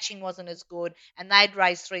 Their matching wasn't as good, and they'd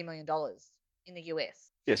raised $3 million in the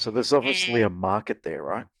US. Yeah, so there's obviously a And market there,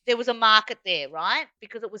 right? there was a market there, right?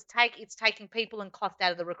 Because it's taking people and cost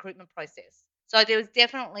out of the recruitment process. So there was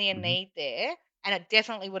definitely a Mhm. need there, and it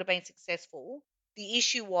definitely would have been successful. The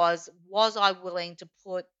issue was I willing to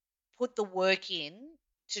put the work in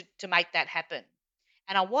to make that happen?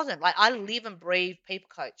 And I wasn't. Like, I live and breathe people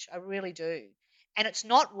coach. I really do. And it's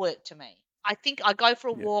not work to me. I think I go for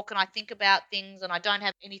a Yeah. walk and I think about things, and I don't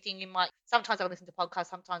have anything in my, sometimes I listen to podcasts,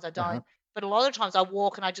 sometimes I don't. Uh-huh. But a lot of times I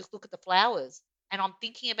walk and I just look at the flowers and I'm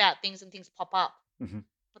thinking about things, and things pop up. Mhm.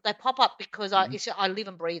 But they pop up because Mhm. I live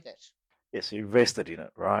and breathe it. Yes, you invested in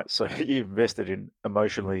it, right? So you invested in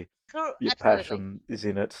emotionally. Your Absolutely. passion is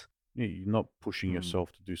in it. Yeah, you're not pushing Mm.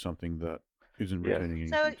 yourself to do something that isn't Yeah. returning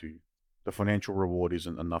So anything to you. The financial reward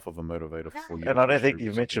isn't enough of a motivator no. for you to And I don't push think through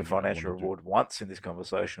you've with mentioned something you financial want to do. reward once in this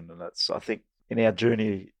conversation. And that's, I think, in our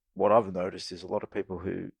journey, what I've noticed is a lot of people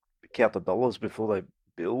who count the dollars before they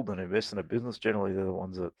build and invest in a business. Generally, they're the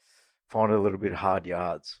ones that find it a little bit hard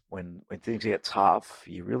yards. When things get tough,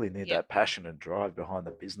 you really need Yeah. that passion and drive behind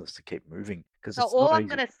the business to keep moving, because So it's all not I'm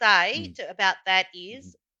easy. going to say Mm. about that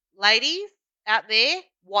is, ladies out there,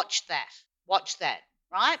 watch that. Watch that,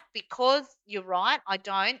 right? Because you're right, I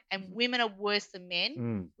don't. And women are worse than men.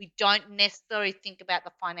 Mm. We don't necessarily think about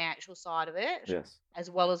the financial side of it Yes.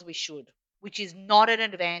 as well as we should, which is not an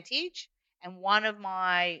advantage. And one of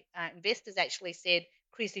my investors actually said,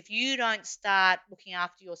 Chris, if you don't start looking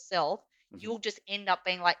after yourself, you'll just end up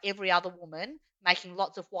being like every other woman, making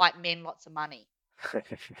lots of white men lots of money.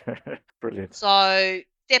 Brilliant. So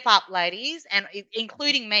step up, ladies, and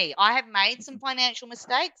including me. I have made some financial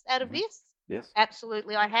mistakes out of Mhm. this. Yes.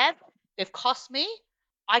 Absolutely, I have. They've cost me.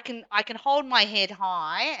 I can hold my head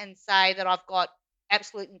high and say that I've got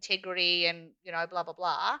absolute integrity and blah blah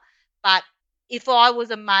blah. But if I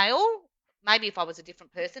was a male, maybe if I was a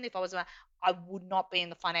different person, if I was I would not be in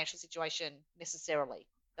the financial situation necessarily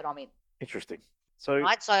that I'm in. Interesting. So,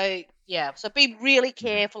 Right? So yeah, so be really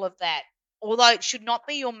careful of that. Although it should not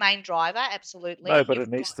be your main driver, absolutely. no, but You've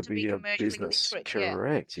it needs got to to be be a commercially business. literate. Yeah.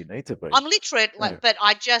 Correct. You need to be. I'm literate, Yeah. but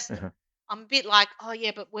I just Uh-huh. I'm a bit like, oh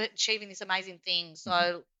yeah, but we're achieving this amazing thing.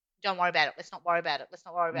 So don't worry about it. Let's not worry about it. Let's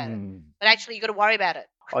not worry about it. Mm. But actually you gotta worry about it.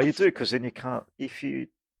 Oh, you do, because then you can't.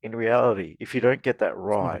 In reality, if you don't get that It's not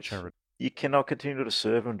a right, charity. you cannot continue to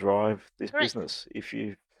serve and drive this Correct. business. If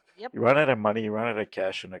you Yep. run out of money, you run out of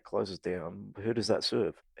cash, and it closes down, who does that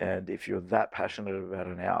serve? And if you're that passionate about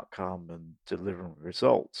an outcome and delivering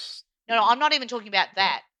results, No, I'm not even talking about Yeah.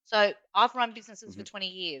 that. So I've run businesses for Mhm. 20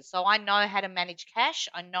 years, so I know how to manage cash.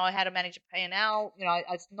 I know how to manage a P&L.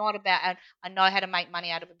 It's not about, and I know how to make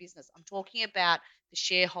money out of a business. I'm talking about the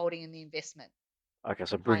shareholding and the investment Okay,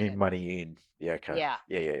 so bringing component. money in. Yeah, okay. Yeah,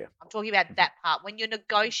 Yeah. I'm talking about that part. When you're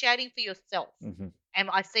negotiating for yourself, Mm-hmm. and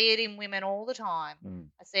I see it in women all the time. Mm.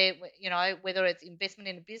 I see it, whether it's investment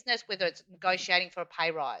in a business, whether it's negotiating for a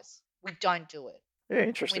pay rise. We don't do it. Yeah, We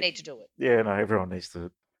interesting. need to do it. Yeah, no, everyone needs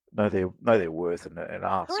to know their worth and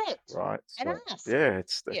ask, Correct. right? And So, ask. yeah,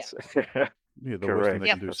 it's Yeah. that's Yeah, the worst thing correct. they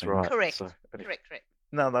can do is That's say no. right. Correct. So, Correct.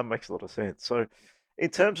 no, that makes a lot of sense. So, in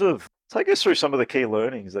terms of, take us through some of the key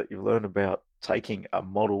learnings that you've learned about taking a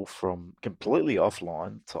model from completely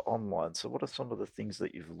offline to online. So, what are some of the things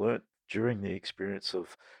that you've learned during the experience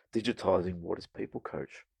of digitizing what is People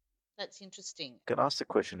Coach? That's interesting. Can ask the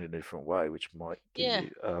question in a different way, which might give Yeah.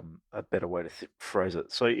 you a better way to phrase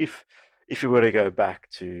it. So, if you were to go back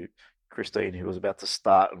to Christine, who was about to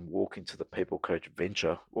start and walk into the People Coach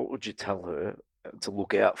venture, what would you tell her to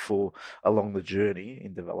look out for along the journey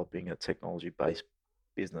in developing a technology-based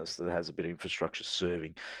business that has a bit of infrastructure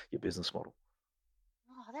serving your business model?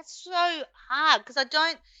 Oh, that's so hard because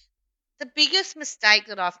the biggest mistake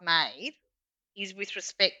that I've made is with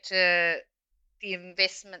respect to the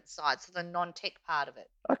investment side, so the non-tech part of it.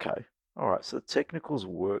 Okay, all right. So the technicals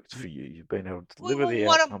worked for you. You've been able to Well, deliver the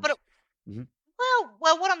what outcomes.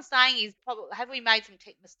 what I'm saying is, probably, have we made some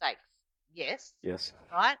tech mistakes? Yes. Yes.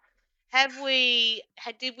 Right? Did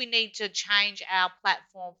we need to change our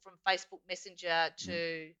platform from Facebook Messenger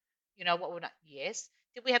to, what would not? Yes.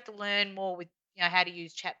 Did we have to learn more with, how to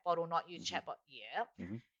use chatbot or not use chatbot? Yeah.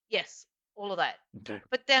 Mhm. Yes. All of that. Okay.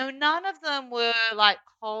 But none of them were like,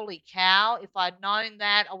 holy cow, if I'd known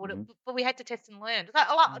that, I would have, but we had to test and learn. It's like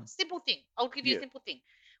a simple thing. I'll give you a Yeah. simple thing.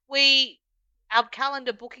 Our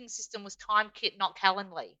calendar booking system was TimeKit, not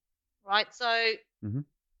Calendly, right? So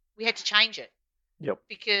we had to change it. Yep.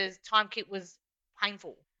 Because TimeKit was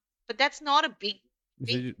painful. But that's not a big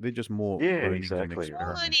They're just more Yeah, learnings and exactly, right.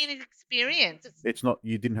 experiments. learning experience. It's not,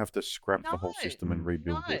 you didn't have to scrap the whole No. system and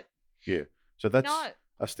rebuild No. it. Yeah. So that's No.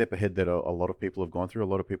 a step ahead that a lot of people have gone through. A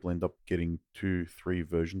lot of people end up getting 2-3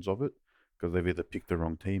 versions of it because they've either picked the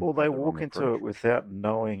wrong team Well, or they the wrong walk into approach. it without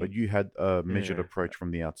knowing. But you had a measured Yeah. approach from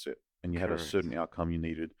the outset, and you had a Correct. certain outcome you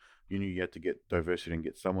needed. You knew you had to get diversity and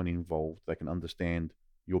get someone involved that can understand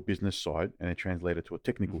your business side and then translate it to a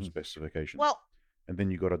technical specification. Well, and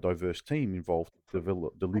then you got a diverse team involved to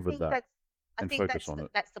deliver that I and think focus on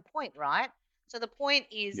it. that's the point, right? So the point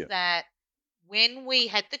is Yeah. that when we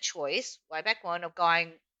had the choice way back when of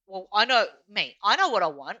going, well, I know what I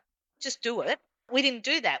want, just do it. We didn't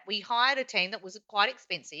do that. We hired a team that was quite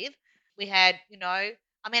expensive. We had, our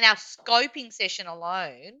scoping session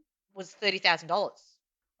alone was $30,000,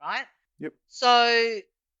 right? Yep. So,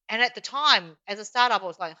 and at the time, as a startup, I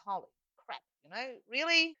was like, holy crap,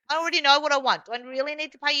 really? I already know what I want. Do I really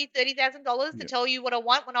need to pay you $30,000 to Yep. tell you what I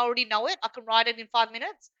want when I already know it? I can write it in 5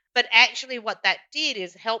 minutes. But actually, what that did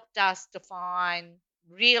is helped us define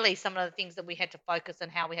really some of the things that we had to focus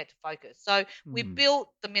and how we had to focus. So we built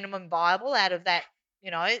the minimum viable out of that,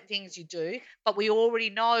 things you do, but we already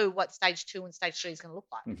know what stage 2 and stage 3 is going to look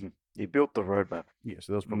like. You built the roadmap. Yeah,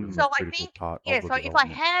 so that was probably the So most I critical think, part yeah, of the so if I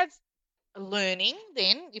development. have learning,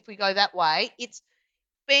 then if we go that way, it's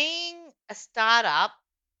being a startup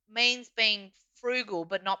means being frugal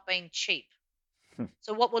but not being cheap.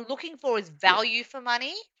 So what we're looking for is value for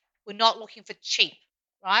money. We're not looking for cheap,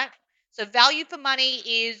 right? So value for money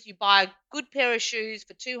is you buy a good pair of shoes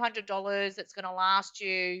for $200 that's going to last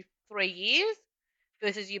you 3 years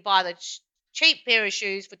versus you buy the cheap pair of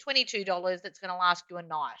shoes for $22 that's going to last you a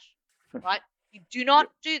night, right? You do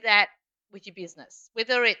not do that with your business,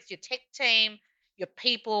 whether it's your tech team, your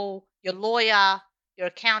people, your lawyer, your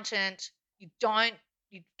accountant. You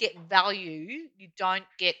get value, you don't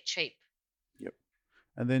get cheap. Yep.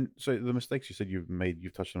 And then, so the mistakes you said you've made,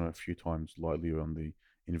 you've touched on it a few times lightly on the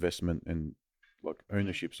investment and like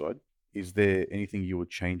ownership side. Is there anything you would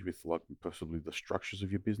change with like possibly the structures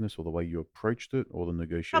of your business or the way you approached it or the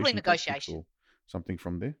negotiation tactics negotiation. or something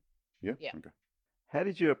from there? Yeah. Yeah. Okay. How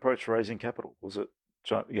did you approach raising capital? Was it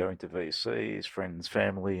going to VCs, friends,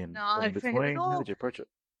 family, and No, all in it was between? How all, did you approach it?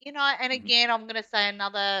 and again, I'm going to say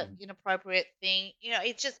another Mhm. inappropriate thing.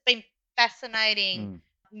 It's just been fascinating.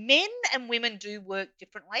 Men and women do work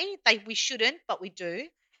differently. We shouldn't, but we do.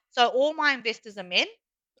 So all my investors are men.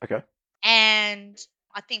 Okay. And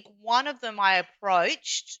I think one of them I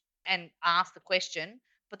approached and asked the question,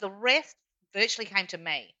 but the rest virtually came to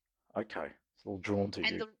me. Okay. It's all drawn to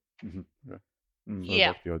And you. Yeah. I yeah.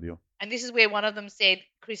 like the idea. And this is where one of them said,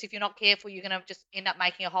 Chris, if you're not careful, you're going to just end up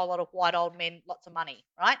making a whole lot of white old men lots of money,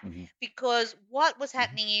 right? Because what was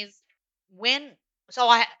happening is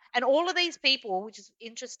and all of these people, which is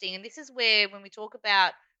interesting, and this is where when we talk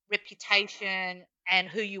about reputation and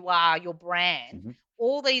who you are, your brand,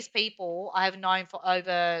 all these people I have known for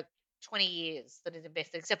over 20 years that has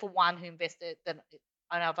invested, except for one who invested, and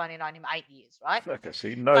I've only known him 8 years, right? Okay, so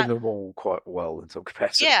you know them all quite well in some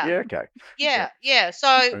capacity. Yeah. Okay. Yeah. So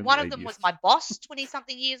Only one of 8 them years. was my boss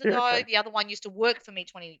 20-something years Yeah, ago. okay. The other one used to work for me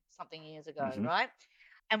 20-something years ago, right?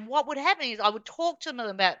 And what would happen is I would talk to them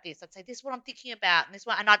about this. I'd say, this is what I'm thinking about, and this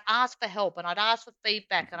one, and I'd ask for help, and I'd ask for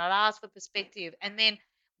feedback, and I'd ask for perspective. And then,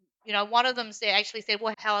 one of them actually said,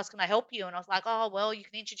 well, how else can I help you? And I was like, oh, well, you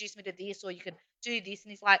can introduce me to this, or you can do this.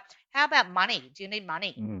 And he's like, how about money? Do you need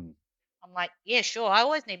money? I'm like, yeah, sure. I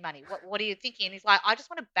always need money. What are you thinking? And he's like, I just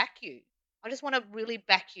want to back you. I just want to really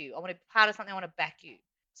back you. I want to be part of something. I want to back you.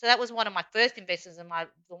 So that was one of my first investors, and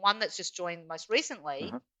the one that's just joined most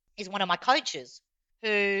recently is one of my coaches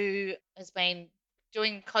who has been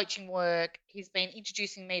doing coaching work. He's been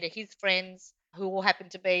introducing me to his friends who all happen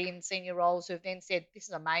to be in senior roles, who have then said, this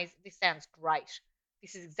is amazing. This sounds great.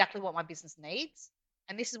 This is exactly what my business needs.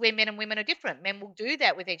 And this is where men and women are different. Men will do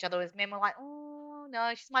that with each other, as men were like, oh,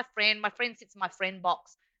 no, she's my friend. My friend sits in my friend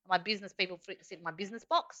box. My business people sit in my business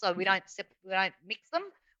box. So we don't mix them.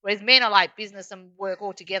 Whereas men are like business and work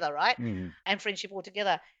all together, right? And friendship all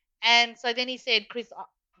together. And so then he said, Chris,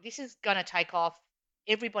 this is going to take off.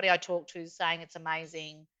 Everybody I talk to is saying it's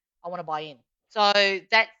amazing. I want to buy in. So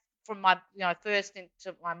that, from my first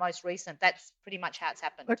into my most recent, that's pretty much how it's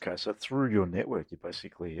happened. Okay, so through your network, you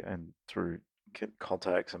basically, and through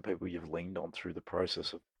contacts and people you've leaned on through the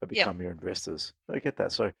process of become your investors. I get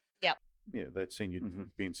that. So yeah, they'd seen you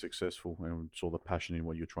being successful and saw the passion in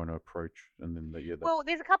what you're trying to approach, and then well,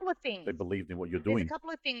 there's a couple of things. They believed in what you're doing. There's a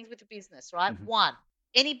couple of things with the business, right? One,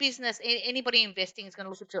 any business, anybody investing is going to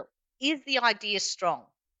look at is the idea strong,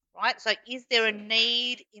 right? So is there a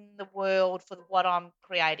need in the world for what I'm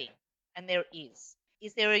creating? And there is.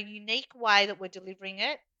 Is there a unique way that we're delivering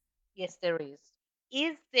it? Yes, there is.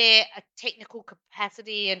 Is there a technical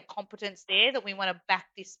capacity and competence there that we want to back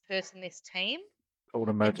this person, this team? I would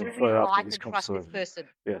imagine And do we after like this and trust this conversation. person?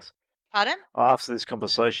 Yes. Pardon? After this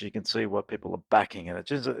conversation, you can see what people are backing, and it's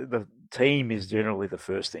just the team is generally the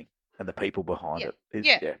first thing, and the people behind it.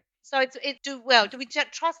 Yeah. So do we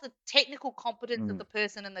trust the technical competence of the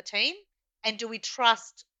person and the team, and do we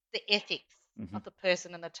trust the ethics of the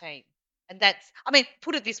person and the team? And that's, I mean,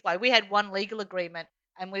 put it this way, we had one legal agreement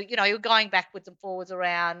and you're going backwards and forwards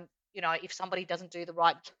around, if somebody doesn't do the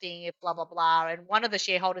right thing, if blah, blah, blah. And one of the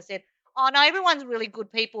shareholders said, oh, no, everyone's really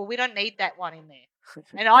good people. We don't need that one in there.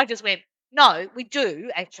 And I just went, no, we do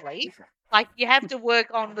actually. Like you have to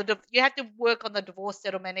work on the divorce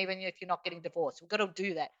settlement even if you're not getting divorced. We've got to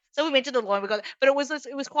do that. So we went to the lawyer. But it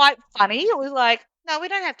was quite funny. It was like, no, we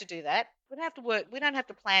don't have to do that. We don't have to work. We don't have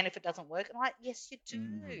to plan if it doesn't work. And I'm like, yes, you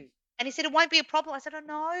do. And he said it won't be a problem. I said, I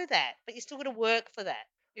know that, but you're still got to work for that.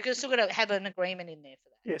 You're still got to have an agreement in there for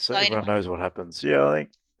that. Yeah, so So everyone anyway, knows what happens. Yeah, I think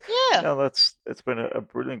yeah. it's been a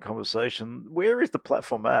brilliant conversation. Where is the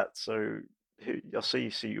platform at? So I see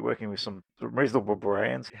you're working with some reasonable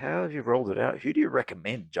brands. How have you rolled it out? Who do you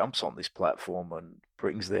recommend jumps on this platform and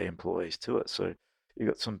brings their employees to it? So you've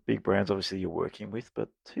got some big brands, obviously, you're working with, but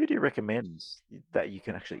who do you recommend that you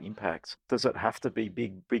can actually impact? Does it have to be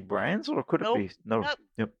big brands, or could it Nope. be no? Nope.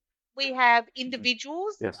 Yep. We have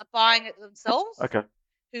individuals Yes. buying it themselves Okay.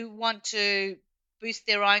 who want to boost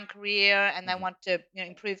their own career and they want to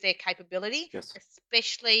improve their capability, Yes.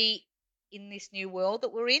 especially in this new world that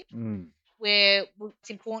we're in, Mm. where it's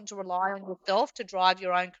important to rely on yourself to drive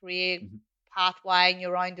your own career pathway and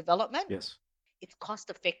your own development. Yes. It's cost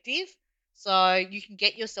effective. So you can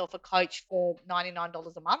get yourself a coach for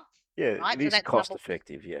 $99 a month. Yeah, Right? it So is that's cost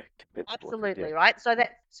effective. Yeah, compared to what absolutely, right?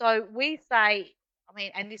 So we say, I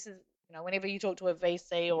mean, and this is, whenever you talk to a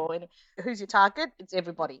VC or who's your target, it's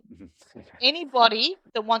everybody. Anybody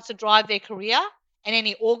that wants to drive their career and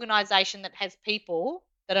any organization that has people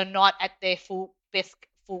that are not at their full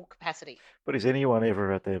capacity. But is anyone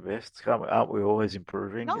ever at their best? Aren't we always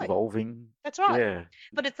improving, No. evolving? That's right. Yeah.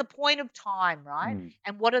 But it's the point of time, right?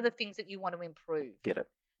 And what are the things that you want to improve? Get it.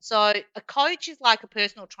 So a coach is like a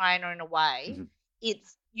personal trainer in a way.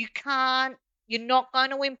 You're not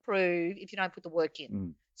going to improve if you don't put the work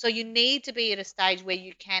in. So you need to be at a stage where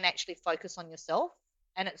you can actually focus on yourself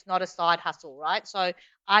and it's not a side hustle, right? So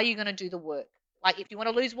are you going to do the work? Like if you want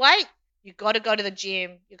to lose weight, you've got to go to the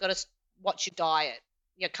gym. You've got to watch your diet.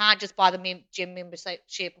 You can't just buy the gym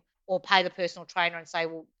membership or pay the personal trainer and say,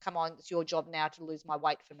 well, come on, it's your job now to lose my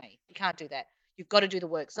weight for me. You can't do that. You've got to do the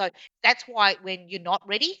work. So that's why when you're not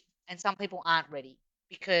ready, and some people aren't ready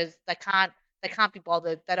because they can't be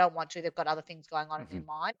bothered. They don't want to. They've got other things going on in their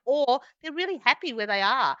mind, or they're really happy where they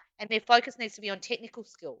are, and their focus needs to be on technical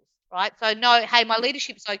skills, right? So no, hey, my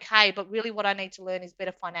leadership's okay, but really what I need to learn is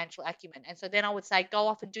better financial acumen. And so then I would say, go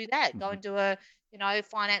off and do that. Go and do a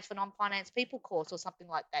finance for non-finance people course or something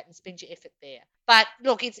like that, and spend your effort there. But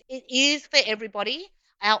look, it is for everybody.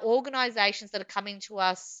 Our organizations that are coming to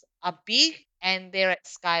us are big and they're at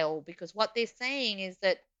scale because what they're seeing is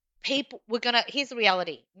that here's the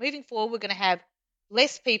reality. Moving forward, we're going to have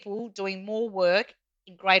less people doing more work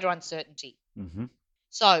in greater uncertainty.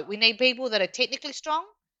 So we need people that are technically strong,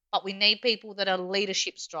 but we need people that are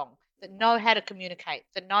leadership strong, that know how to communicate,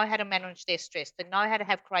 that know how to manage their stress, that know how to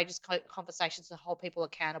have courageous conversations to hold people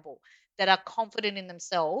accountable, that are confident in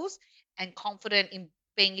themselves and confident in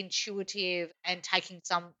being intuitive and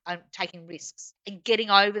taking risks and getting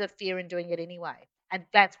over the fear and doing it anyway. And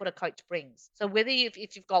that's what a coach brings. So whether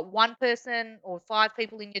if you've got one person or 5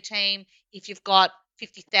 people in your team, if you've got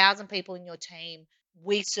 50,000 people in your team,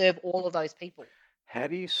 we serve all of those people. How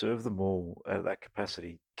do you serve them all at that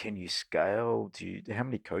capacity? Can you scale? How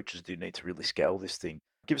many coaches do you need to really scale this thing?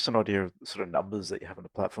 Give us an idea of the sort of numbers that you have on the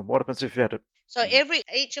platform. What happens if you had to? So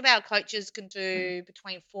each of our coaches can do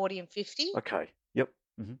between 40 and 50 Okay. Yep.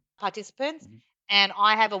 participants. And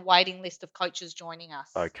I have a waiting list of coaches joining us.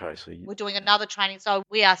 Okay, so we're doing another training. So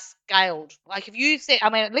we are scaled. Like if you said, I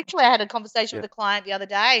mean, literally I had a conversation with a client the other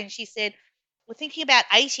day and she said, we're thinking about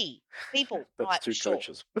 80 people. That's like, 2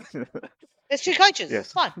 coaches. There's 2 coaches. Yes.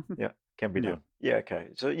 It's fine. Yeah, can be done. Yeah, okay.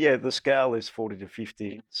 So the scale is 40 to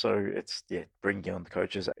 50. So it's bringing on the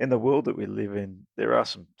coaches. In the world that we live in, there are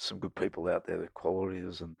some good people out there, the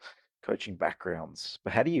qualities and coaching backgrounds.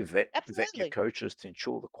 But how do you vet your coaches to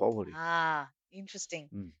ensure the quality?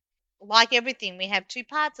 Interesting. Like everything, we have 2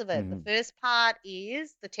 parts of it. The first part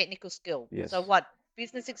is the technical skill. Yes. So what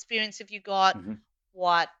business experience have you got?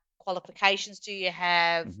 What qualifications do you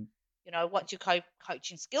have? What's your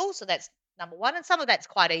coaching skills? So that's number one. And some of that's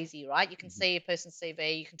quite easy, right? You can see a person's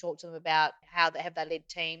CV. You can talk to them about how they led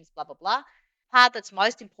teams, blah, blah, blah. Part that's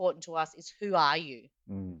most important to us is who are you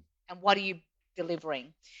and what are you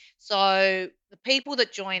delivering? So the people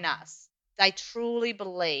that join us, they truly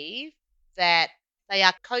believe that they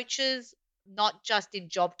are coaches, not just in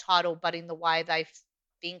job title, but in the way they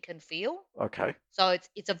think and feel. Okay. So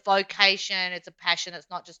it's a vocation, it's a passion, it's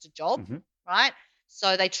not just a job, right?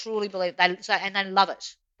 So they truly believe and they love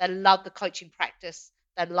it. They love the coaching practice.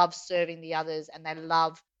 They love serving the others, and they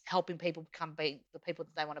love helping people become the people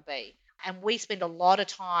that they want to be. And we spend a lot of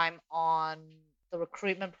time on the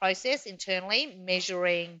recruitment process internally,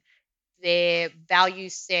 measuring their value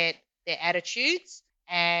set, their attitudes.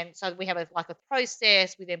 And so we have like a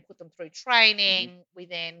process. We then put them through training.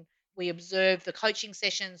 We observe the coaching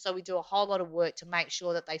sessions. So we do a whole lot of work to make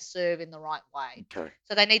sure that they serve in the right way. Okay.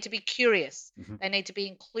 So they need to be curious. Mhm. They need to be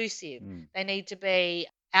inclusive. Mm. They need to be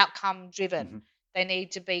outcome driven. Mhm. They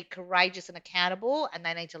need to be courageous and accountable, and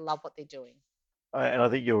they need to love what they're doing. And I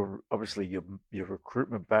think obviously your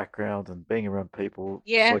recruitment background and being around people,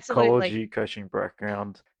 Yeah, absolutely. psychology, coaching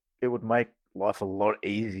background, it would make life a lot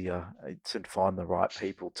easier to find the right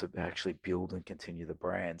people to actually build and continue the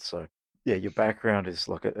brand. So yeah, your background is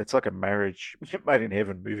it's like a marriage made in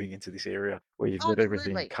heaven moving into this area where you've Oh, got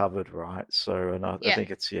everything absolutely. covered, right? So, and I Yeah.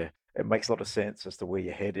 think it makes a lot of sense as to where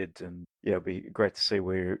you're headed, and yeah, it'd be great to see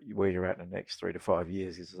where you're at in the next 3 to 5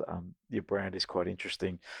 years. Your brand is quite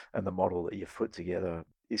interesting, and the model that you've put together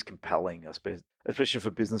is compelling, I suppose, especially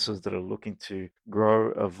for businesses that are looking to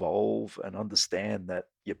grow, evolve, and understand that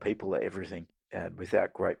your people are everything. And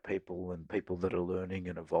without great people and people that are learning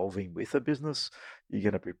and evolving with a business, you're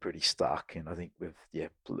going to be pretty stuck. And I think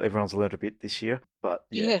everyone's learned a bit this year, but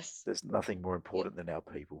yeah, Yes. there's nothing more Yeah. important than our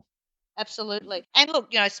people. Absolutely. And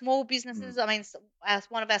look, small businesses, I mean,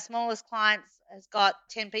 one of our smallest clients has got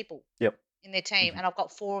 10 people Yep. in their team, Mhm. and I've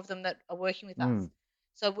got 4 of them that are working with us. Mm.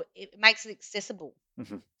 So it makes it accessible.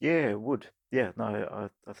 Yeah, it would. Yeah, no,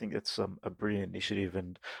 I think it's a brilliant initiative,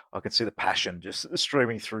 and I can see the passion just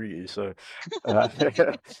streaming through you. So I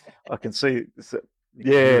can see, You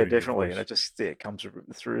can hear yeah, it in your definitely, and voice. it just comes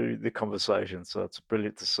through the conversation. So it's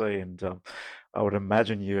brilliant to see, and I would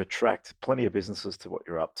imagine you attract plenty of businesses to what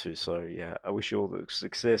you're up to. So yeah, I wish you all the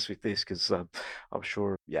success with this, because I'm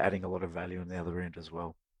sure you're adding a lot of value on the other end as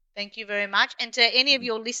well. Thank you very much. And to any of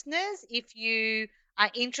your listeners, if you are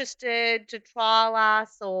interested to trial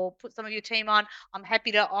us or put some of your team on, I'm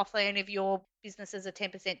happy to offer any of your businesses a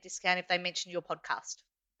 10% discount if they mention your podcast.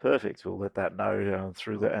 Perfect. We'll let that know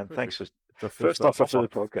through that. And thanks Perfect. for The first offer for the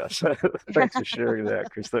podcast. Thanks for sharing that,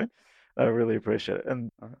 Christine. I really appreciate it. And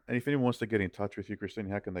And if anyone wants to get in touch with you, Christine,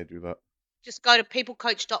 how can they do that? Just go to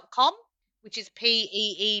peoplecoach.com, which is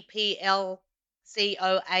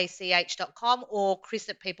PEEPLCOACH.com, or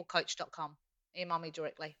Chris@peoplecoach.com. Email me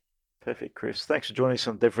directly. perfect, Chris. Thanks for joining us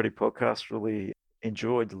on Dev Ready Podcast. Really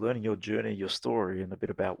enjoyed learning your journey, your story, and a bit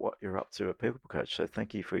about what you're up to at People Coach. So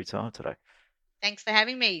thank you for your time today. Thanks for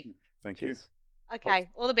having me. Thank you. Cheers. Okay,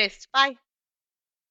 all the best. Bye.